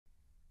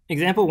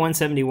Example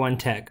 171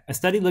 Tech. A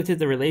study looked at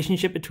the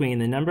relationship between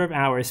the number of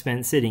hours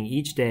spent sitting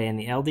each day and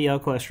the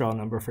LDL cholesterol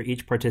number for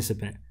each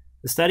participant.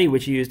 The study,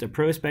 which used a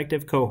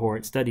prospective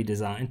cohort study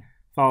design,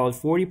 followed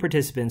 40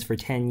 participants for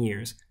 10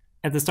 years.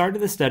 At the start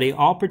of the study,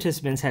 all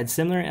participants had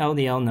similar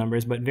LDL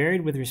numbers but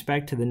varied with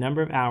respect to the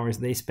number of hours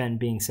they spent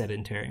being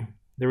sedentary.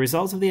 The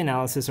results of the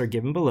analysis are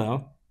given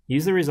below.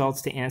 Use the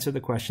results to answer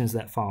the questions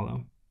that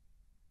follow.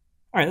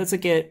 All right, let's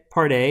look at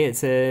part A. It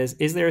says,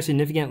 is there a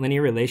significant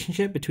linear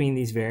relationship between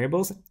these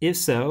variables? If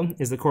so,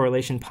 is the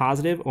correlation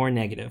positive or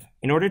negative?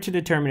 In order to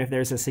determine if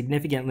there's a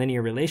significant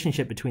linear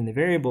relationship between the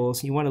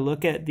variables, you want to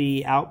look at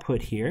the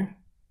output here.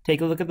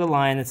 Take a look at the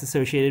line that's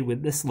associated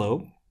with the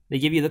slope. They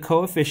give you the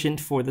coefficient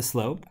for the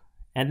slope,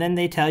 and then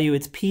they tell you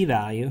its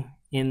p-value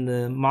in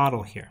the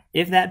model here.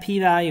 If that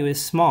p-value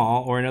is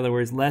small, or in other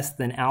words, less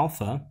than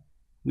alpha,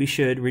 we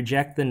should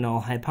reject the null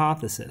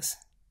hypothesis.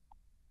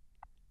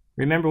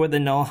 Remember what the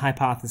null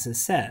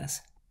hypothesis says.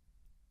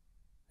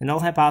 The null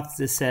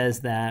hypothesis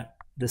says that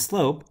the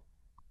slope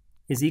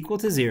is equal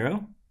to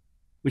 0,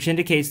 which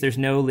indicates there's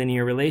no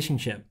linear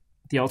relationship.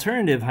 The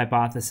alternative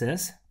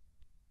hypothesis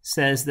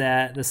says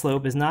that the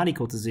slope is not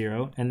equal to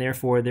 0, and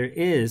therefore there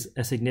is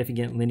a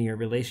significant linear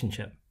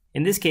relationship.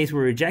 In this case,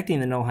 we're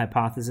rejecting the null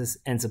hypothesis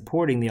and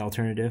supporting the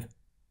alternative.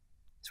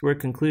 So we're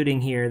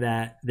concluding here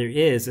that there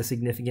is a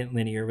significant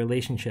linear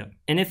relationship.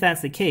 And if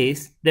that's the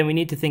case, then we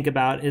need to think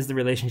about, is the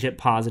relationship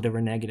positive or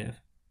negative?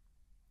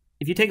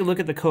 If you take a look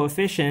at the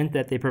coefficient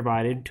that they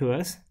provided to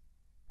us,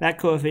 that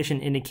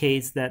coefficient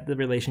indicates that the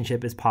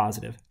relationship is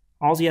positive.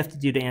 All you have to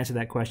do to answer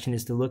that question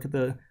is to look at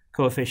the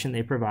coefficient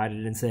they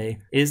provided and say,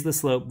 is the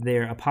slope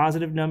there a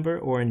positive number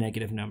or a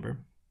negative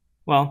number?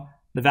 Well,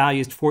 the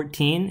value is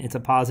 14, it's a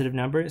positive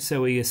number,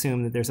 so we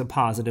assume that there's a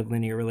positive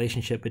linear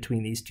relationship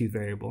between these two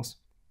variables.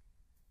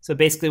 So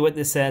basically what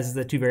this says is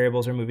that two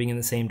variables are moving in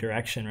the same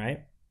direction, right?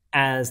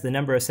 As the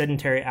number of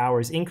sedentary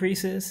hours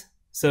increases,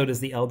 so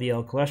does the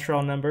LDL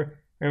cholesterol number.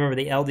 Remember,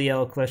 the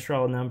LDL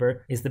cholesterol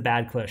number is the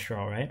bad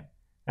cholesterol, right?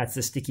 That's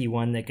the sticky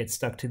one that gets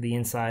stuck to the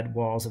inside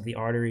walls of the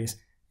arteries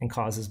and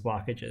causes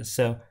blockages.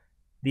 So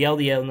the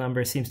LDL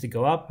number seems to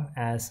go up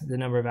as the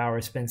number of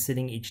hours spent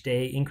sitting each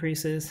day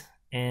increases.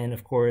 And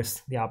of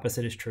course, the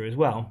opposite is true as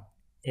well.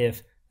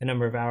 If the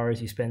number of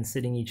hours you spend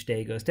sitting each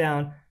day goes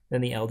down,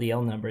 then the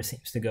LDL number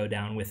seems to go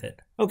down with it.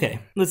 Okay,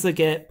 let's look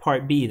at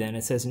part B then.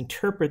 It says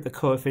interpret the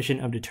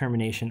coefficient of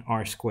determination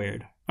r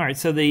squared. All right,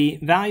 so the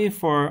value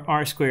for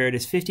r squared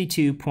is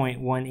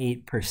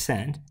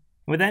 52.18%.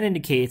 What that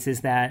indicates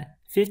is that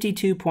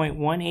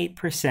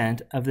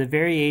 52.18% of the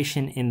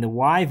variation in the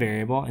y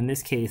variable, in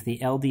this case the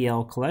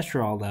LDL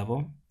cholesterol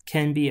level,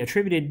 can be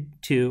attributed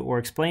to or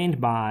explained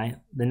by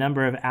the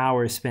number of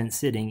hours spent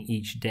sitting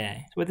each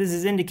day. So what this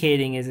is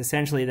indicating is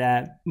essentially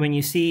that when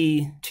you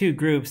see two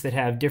groups that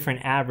have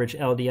different average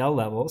LDL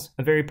levels,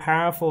 a very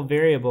powerful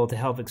variable to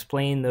help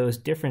explain those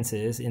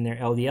differences in their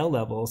LDL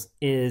levels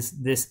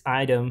is this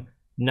item,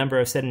 number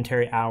of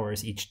sedentary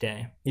hours each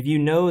day. If you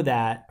know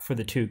that for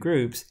the two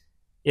groups,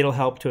 it'll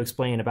help to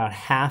explain about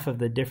half of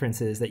the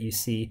differences that you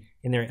see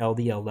in their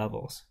LDL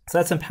levels. So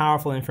that's some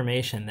powerful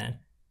information then.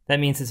 That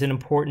means it's an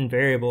important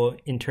variable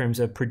in terms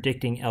of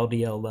predicting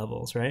LDL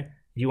levels, right?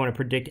 If you want to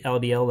predict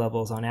LDL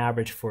levels on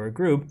average for a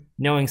group,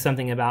 knowing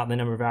something about the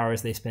number of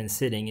hours they spend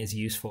sitting is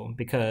useful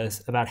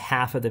because about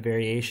half of the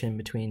variation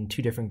between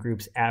two different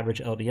groups'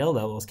 average LDL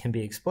levels can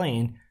be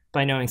explained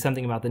by knowing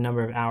something about the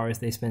number of hours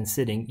they spend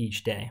sitting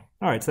each day.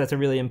 All right, so that's a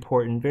really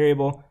important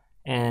variable.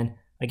 And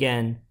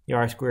again, the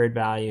r squared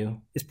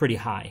value is pretty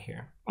high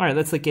here. All right,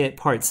 let's look at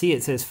part C.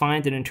 It says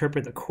find and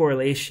interpret the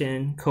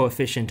correlation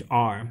coefficient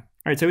r.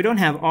 All right, so we don't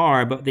have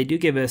r, but they do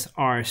give us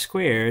r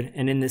squared,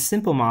 and in this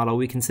simple model,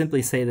 we can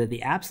simply say that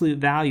the absolute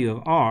value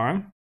of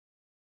r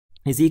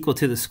is equal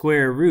to the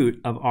square root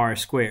of r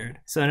squared.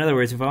 So in other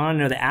words, if I want to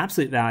know the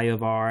absolute value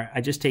of r, I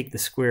just take the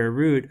square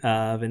root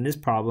of, in this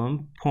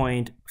problem,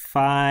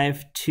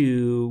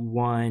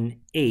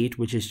 0.5218,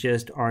 which is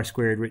just r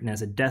squared written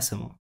as a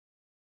decimal.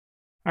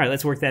 All right,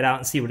 let's work that out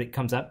and see what it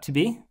comes up to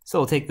be. So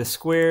we'll take the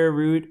square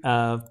root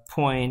of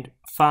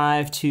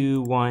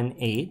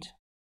 0.5218.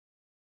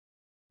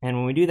 And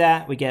when we do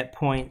that, we get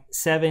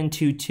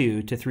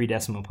 0.722 to 3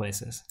 decimal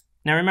places.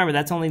 Now remember,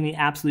 that's only the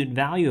absolute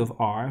value of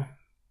r.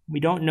 We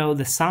don't know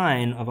the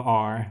sign of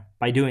r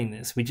by doing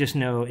this. We just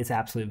know its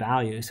absolute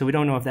value. So we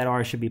don't know if that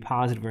r should be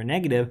positive or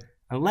negative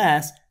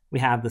unless we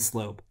have the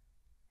slope.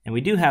 And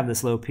we do have the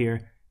slope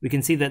here. We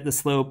can see that the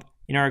slope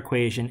in our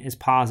equation is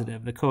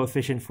positive. The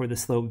coefficient for the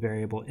slope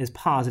variable is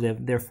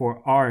positive,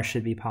 therefore r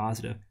should be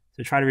positive.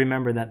 So try to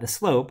remember that the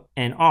slope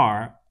and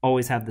r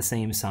always have the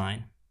same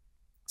sign.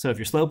 So if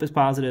your slope is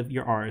positive,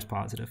 your r is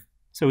positive.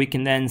 So we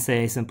can then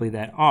say simply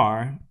that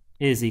r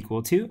is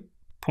equal to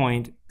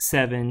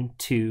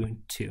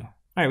 0.722. All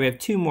right, we have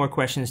 2 more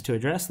questions to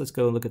address. Let's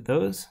go look at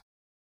those.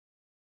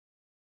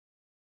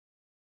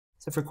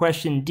 So for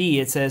question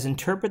D, it says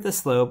interpret the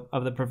slope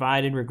of the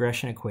provided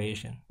regression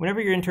equation. Whenever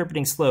you're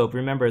interpreting slope,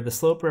 remember the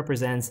slope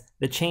represents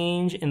the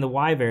change in the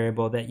y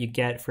variable that you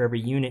get for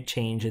every unit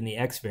change in the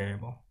x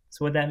variable.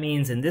 So what that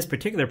means in this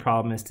particular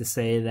problem is to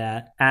say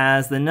that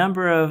as the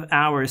number of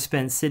hours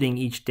spent sitting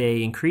each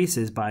day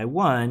increases by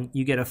 1,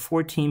 you get a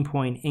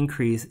 14-point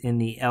increase in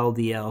the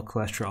LDL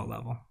cholesterol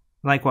level.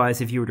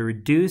 Likewise, if you were to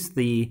reduce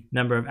the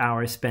number of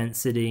hours spent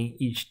sitting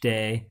each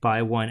day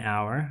by 1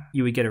 hour,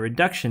 you would get a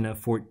reduction of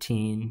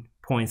 14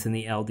 points in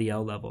the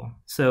LDL level.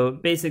 So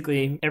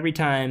basically, every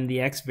time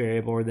the x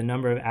variable, or the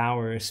number of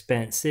hours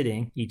spent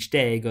sitting each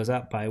day, goes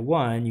up by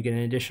 1, you get an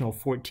additional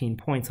 14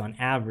 points on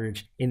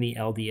average in the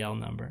LDL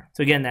number.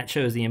 So again, that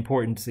shows the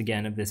importance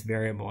again of this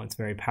variable. It's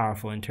very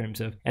powerful in terms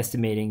of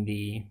estimating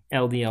the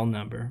LDL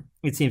number.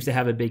 It seems to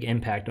have a big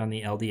impact on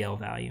the LDL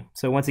value.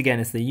 So once again,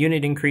 it's the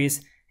unit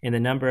increase in the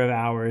number of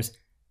hours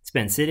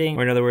spent sitting,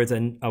 or in other words,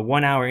 a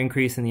 1 hour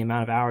increase in the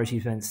amount of hours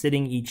you spend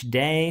sitting each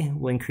day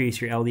will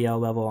increase your LDL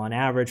level on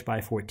average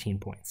by 14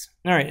 points.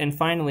 All right, and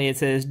finally it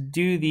says,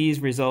 do these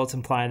results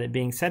imply that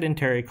being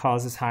sedentary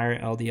causes higher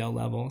LDL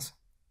levels?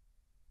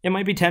 It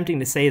might be tempting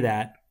to say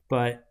that,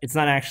 but it's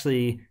not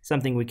actually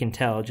something we can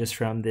tell just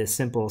from this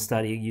simple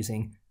study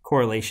using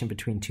correlation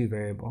between two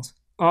variables.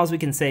 All we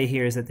can say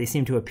here is that they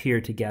seem to appear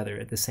together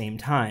at the same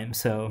time.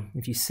 So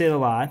if you sit a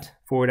lot,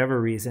 for whatever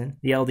reason,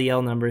 the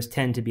LDL numbers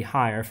tend to be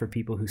higher for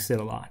people who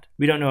sit a lot.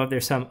 We don't know if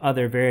there's some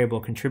other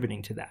variable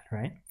contributing to that,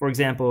 right? For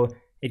example,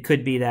 it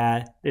could be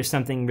that there's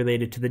something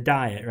related to the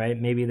diet, right?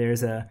 Maybe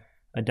there's a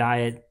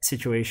diet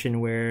situation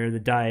where the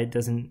diet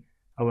doesn't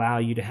allow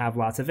you to have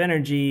lots of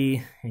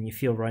energy and you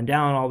feel run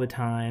down all the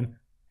time.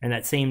 And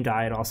that same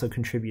diet also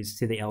contributes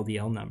to the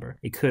LDL number.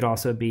 It could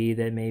also be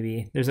that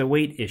maybe there's a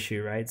weight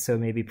issue, right? So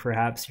maybe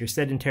perhaps you're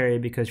sedentary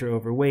because you're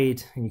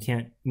overweight and you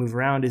can't move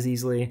around as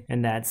easily.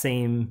 And that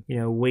same,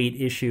 weight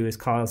issue is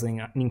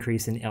causing an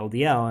increase in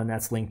LDL, and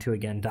that's linked to,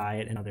 again,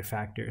 diet and other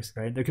factors,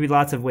 right? There could be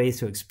lots of ways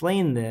to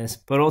explain this,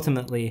 but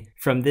ultimately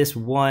from this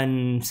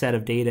one set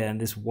of data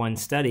and this one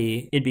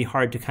study, it'd be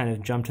hard to kind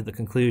of jump to the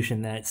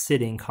conclusion that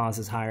sitting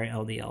causes higher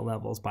LDL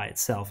levels by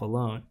itself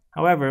alone.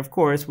 However, of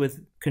course,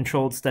 with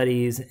controlled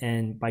studies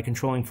and by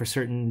controlling for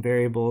certain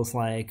variables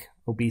like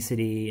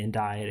obesity and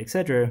diet,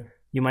 etc.,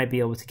 you might be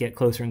able to get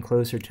closer and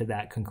closer to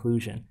that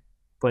conclusion.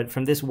 But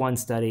from this one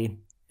study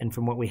and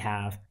from what we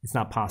have, it's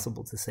not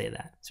possible to say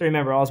that. So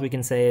remember, all we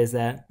can say is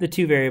that the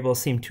two variables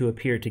seem to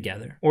appear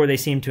together, or they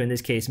seem to, in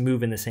this case,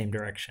 move in the same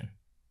direction.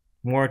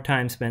 More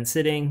time spent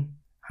sitting,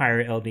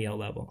 higher LDL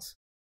levels.